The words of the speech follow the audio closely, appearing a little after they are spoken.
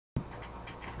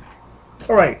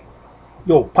All right,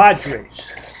 yo, Padres.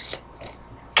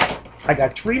 I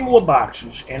got 3 more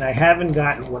boxes, and I haven't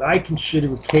gotten what I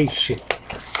consider a case hit.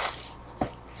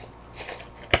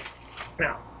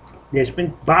 Now, there's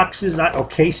been boxes or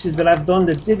cases that I've done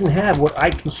that didn't have what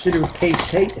I consider a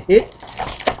case hit,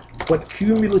 but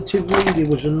cumulatively there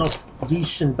was enough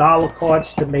decent dollar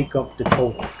cards to make up the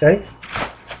total. Okay,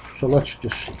 so let's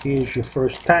just, here's your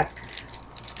first pack.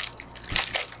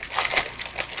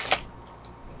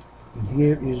 And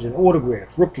here is an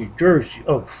autograph rookie jersey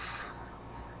of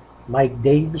Mike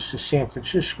Davis of San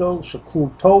Francisco. So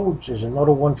cool Toads. There's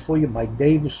another one for you. Mike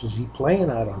Davis, is he playing?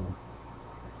 I don't know.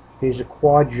 Here's a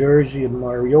quad jersey of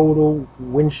Mariota,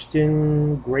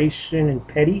 Winston, Grayson, and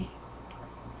Petty.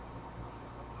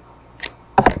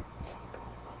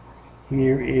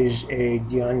 Here is a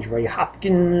DeAndre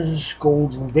Hopkins,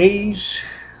 Golden Days.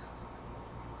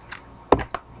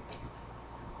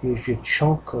 Here's your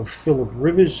chunk of Phillip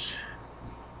Rivers.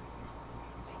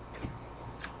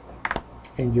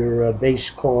 And your base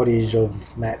card is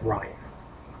of Matt Ryan.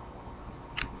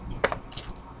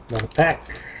 Another pack.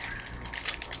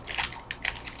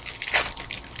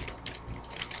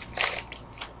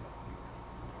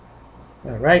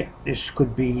 Alright, this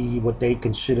could be what they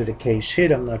consider the case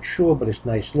hit. I'm not sure, but it's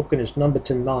nice looking. It's number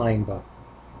 /9, but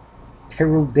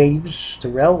Terrell Davis,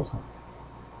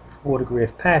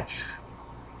 autograph patch.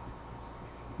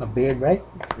 Not bad, right?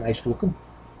 Nice looking.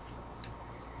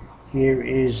 Here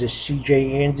is a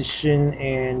C.J. Anderson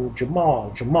and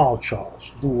Jamal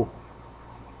Charles duel.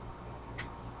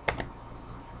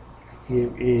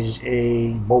 Here is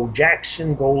a Bo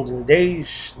Jackson, Golden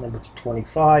Days, number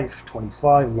 25,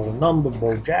 low number,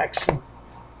 Bo Jackson.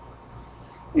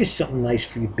 Here's something nice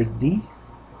for you, Big D.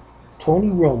 Tony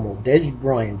Romo, Des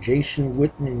Bryant, Jason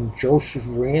Witten, and Joseph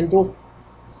Randall.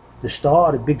 The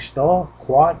star, the big star,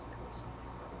 quad.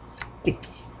 Dicky.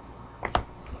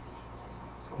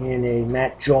 And a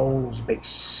Matt Jones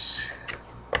base.